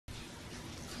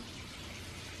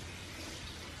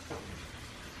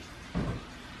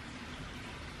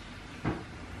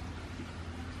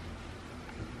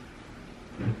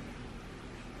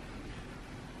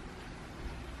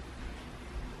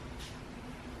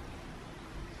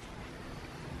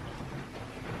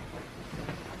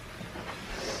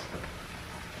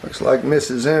Looks like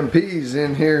Mrs. MP's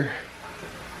in here.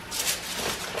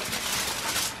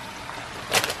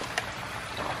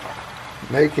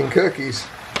 Making cookies.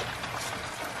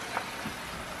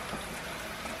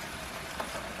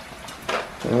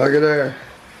 And look at there.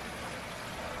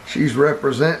 She's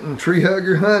representing Tree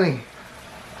Hugger Honey.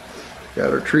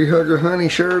 Got her Tree Hugger Honey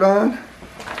shirt on.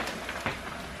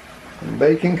 And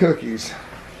baking cookies.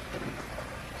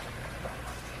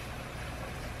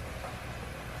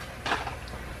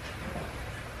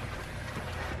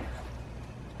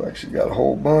 Like she's got a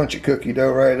whole bunch of cookie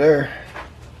dough right there.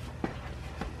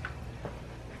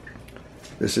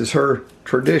 This is her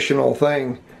traditional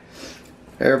thing.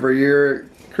 Every year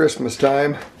at Christmas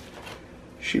time,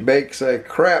 she bakes a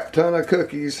crap ton of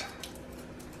cookies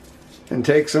and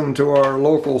takes them to our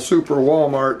local super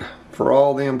Walmart for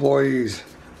all the employees.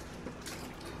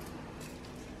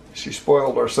 She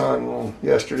spoiled our son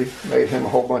yesterday, made him a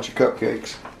whole bunch of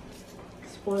cupcakes.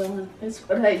 Spoiling is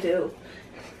what I do.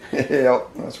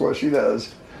 Yep, that's what she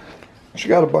does. She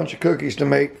got a bunch of cookies to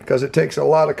make because it takes a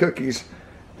lot of cookies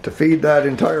to feed that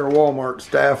entire Walmart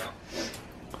staff.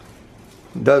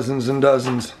 Dozens and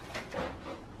dozens.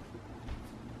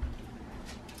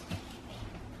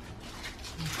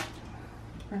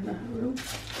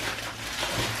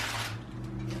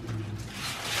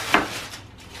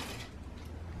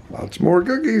 Lots more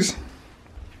cookies.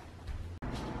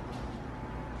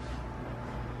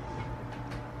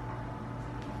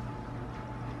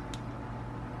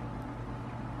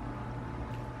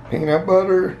 Peanut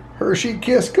butter Hershey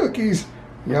Kiss cookies.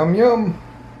 Yum yum.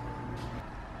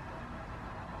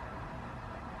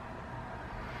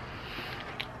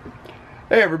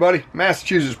 Hey everybody,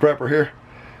 Massachusetts Prepper here.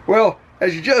 Well,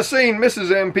 as you just seen,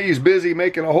 Mrs. MP's busy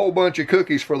making a whole bunch of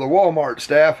cookies for the Walmart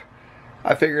staff.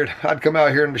 I figured I'd come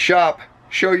out here in the shop,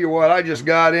 show you what I just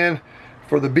got in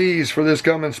for the bees for this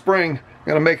coming spring.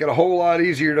 Gonna make it a whole lot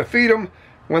easier to feed them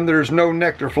when there's no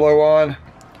nectar flow on.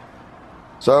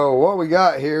 So what we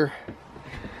got here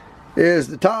is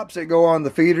the tops that go on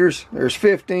the feeders. There's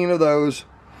 15 of those.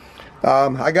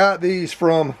 I got these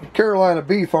from Carolina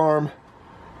Bee Farm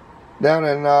down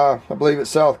in, I believe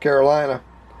it's South Carolina.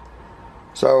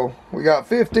 So we got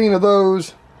 15 of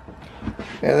those.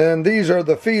 And then these are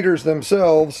the feeders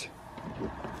themselves.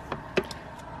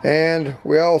 And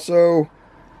we also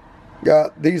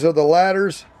got, these are the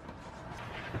ladders.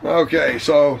 Okay,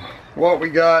 so what we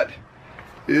got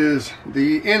is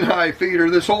the in-high feeder.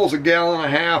 This holds 1.5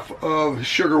 gallons of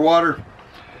sugar water,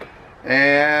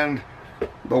 and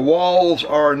the walls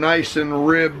are nice and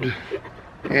ribbed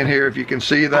in here. If you can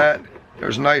see that,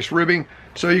 there's nice ribbing,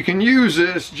 so you can use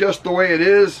this just the way it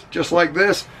is, just like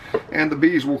this, and the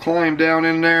bees will climb down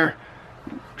in there,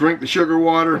 drink the sugar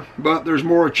water, but there's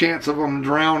more chance of them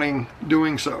drowning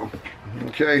doing so.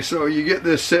 Okay, so you get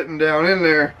this sitting down in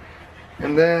there,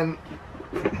 and then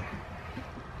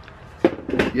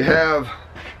you have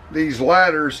these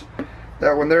ladders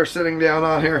that when they're sitting down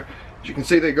on here, as you can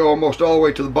see, they go almost all the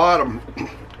way to the bottom.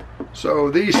 So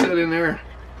these sit in there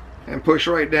and push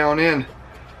right down in,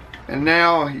 and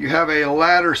now you have a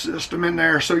ladder system in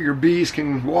there so your bees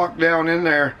can walk down in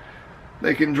there.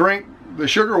 They can drink the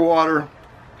sugar water,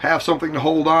 have something to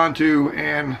hold on to,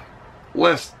 and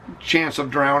less chance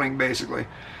of drowning basically.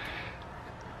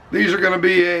 These are going to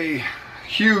be a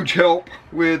huge help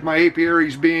with my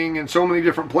apiaries being in so many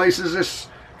different places this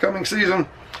coming season,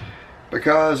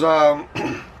 because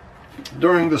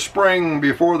during the spring,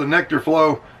 before the nectar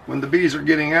flow, when the bees are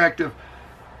getting active,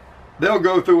 they'll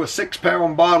go through a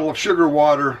 6-pound bottle of sugar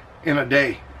water in a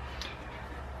day.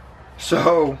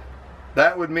 So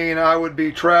that would mean I would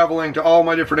be traveling to all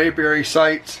my different apiary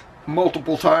sites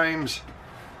multiple times,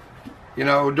 you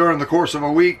know, during the course of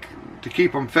a week to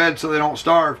keep them fed so they don't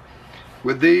starve.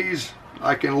 With these,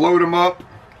 I can load them up.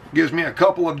 Gives me a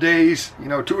couple of days, you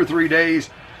know, 2 or 3 days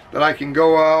that I can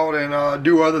go out and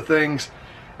do other things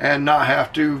and not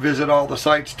have to visit all the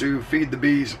sites to feed the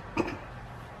bees.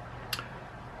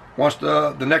 Once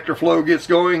the nectar flow gets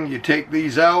going, you take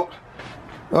these out.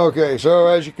 Okay, so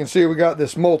as you can see, we got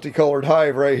this multicolored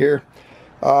hive right here.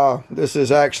 This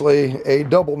is actually a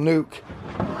double nuke.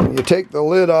 When you take the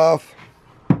lid off,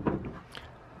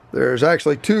 there's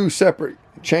actually 2 separate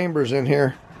chambers in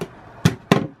here.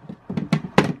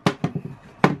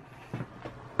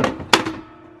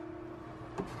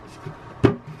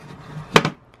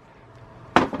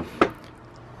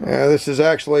 Yeah, this is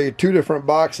actually 2 different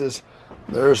boxes.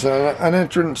 There's an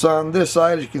entrance on this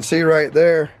side, as you can see right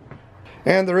there,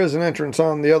 and there is an entrance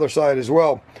on the other side as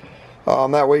well.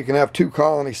 That way you can have 2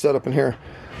 colonies set up in here.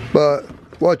 But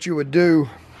what you would do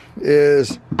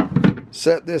is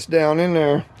set this down in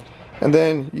there, and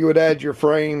then you would add your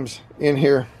frames in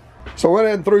here So I went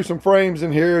ahead and threw some frames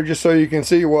in here just so you can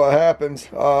see what happens.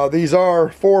 These are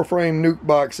 4-frame nuke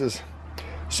boxes.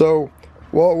 So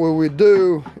what we would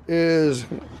do is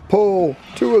pull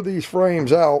 2 of these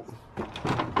frames out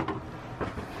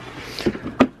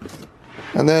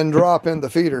and then drop in the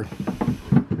feeder.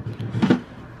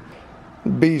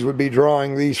 Bees would be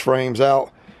drawing these frames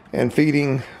out and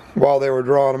feeding while they were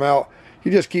drawing them out.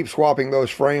 You just keep swapping those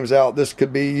frames out. This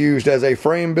could be used as a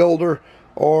frame builder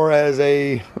or as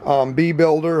a bee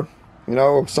builder. You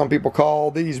know, some people call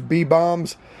these bee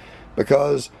bombs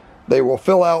because they will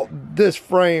fill out this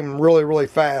frame really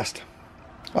fast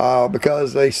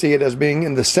because they see it as being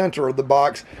in the center of the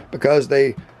box, because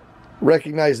they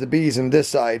recognize the bees in this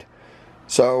side.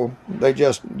 So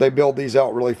they build these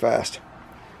out really fast.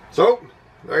 So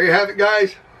there you have it,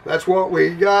 guys. That's what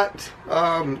we got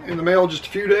in the mail just a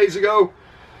few days ago.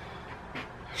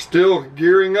 Still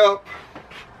gearing up.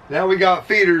 Now we got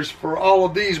feeders for all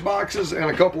of these boxes and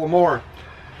a couple of more.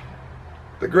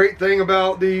 The great thing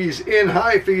about these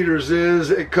in-hive feeders is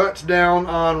it cuts down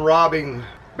on robbing.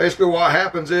 Basically what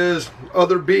happens is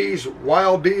other bees,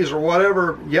 wild bees or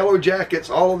whatever, yellow jackets,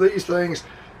 all of these things,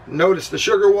 notice the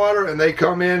sugar water and they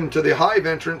come into the hive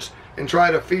entrance and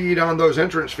try to feed on those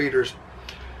entrance feeders.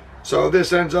 So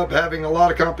this ends up having a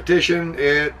lot of competition.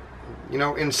 It, you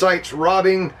know, incites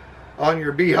robbing on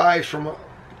your beehives from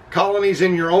colonies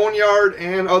in your own yard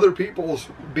and other people's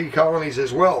bee colonies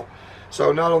as well.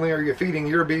 So not only are you feeding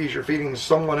your bees, you're feeding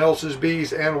someone else's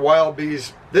bees and wild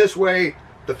bees. This way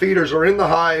the feeders are in the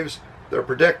hives, they're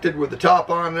protected with the top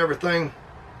on and everything,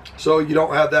 so you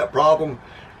don't have that problem.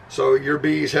 So your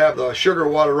bees have the sugar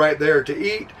water right there to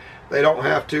eat. They don't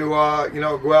have to you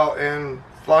know, go out and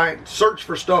search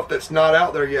for stuff that's not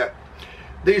out there yet.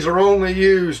 These are only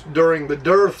used during the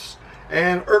dearths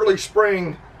and early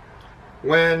spring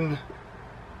when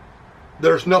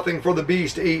there's nothing for the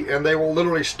bees to eat and they will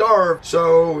literally starve,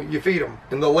 so you feed them.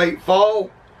 In the late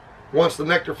fall, once the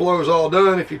nectar flow is all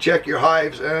done, if you check your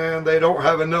hives and they don't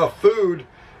have enough food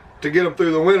to get them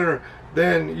through the winter,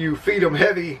 then you feed them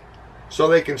heavy so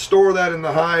they can store that in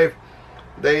the hive.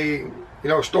 They, you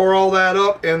know, store all that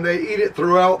up and they eat it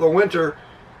throughout the winter,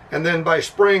 and then by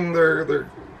spring their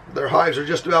hives are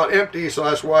just about empty. So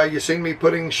that's why you seen me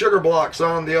putting sugar blocks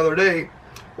on the other day,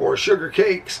 or sugar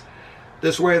cakes.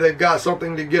 This way they've got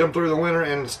something to get them through the winter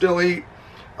and still eat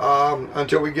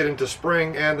until we get into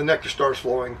spring and the nectar starts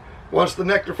flowing. Once the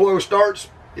nectar flow starts,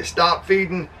 you stop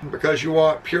feeding because you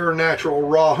want pure natural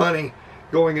raw honey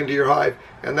going into your hive.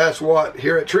 And that's what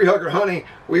here at Tree Hugger Honey,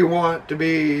 we want to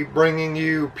be bringing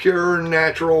you pure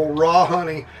natural raw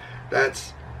honey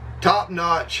that's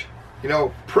top-notch, you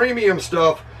know, premium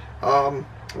stuff.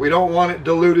 We don't want it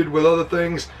diluted with other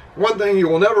things. One thing you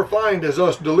will never find is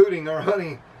us diluting our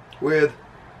honey with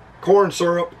corn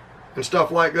syrup and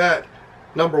stuff like that.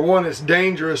 Number one, it's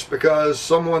dangerous because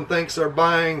someone thinks they're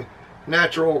buying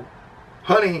natural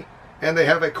honey and they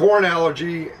have a corn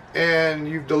allergy and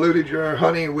you've diluted your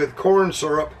honey with corn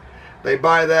syrup. They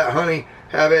buy that honey,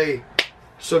 have a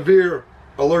severe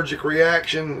allergic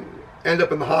reaction, end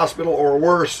up in the hospital or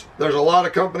worse. There's a lot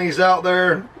of companies out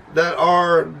there that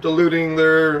are diluting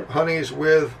their honeys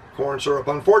with corn syrup.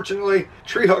 Unfortunately,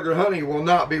 Tree Hugger Honey will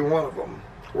not be one of them.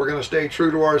 We're going to stay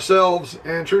true to ourselves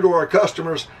and true to our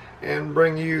customers and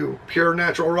bring you pure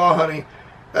natural raw honey.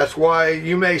 That's why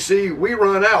you may see we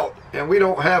run out and we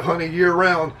don't have honey year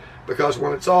round, because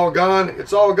when it's all gone,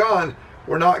 it's all gone.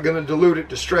 We're not going to dilute it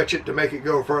to stretch it to make it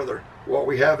go further. What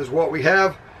we have is what we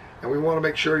have, and we want to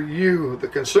make sure you, the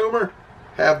consumer,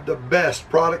 have the best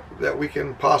product that we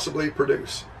can possibly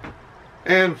produce.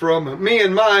 And from me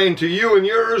and mine to you and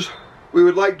yours, we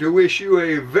would like to wish you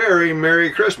a very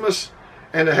Merry Christmas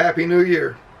and a Happy New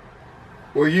Year.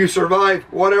 Will you survive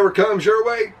whatever comes your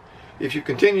way if you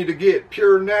continue to get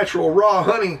pure natural raw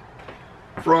honey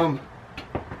from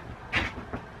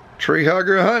Tree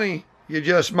Hugger Honey? You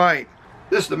just might.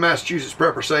 This is the Massachusetts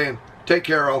Prepper saying, take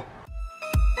care all.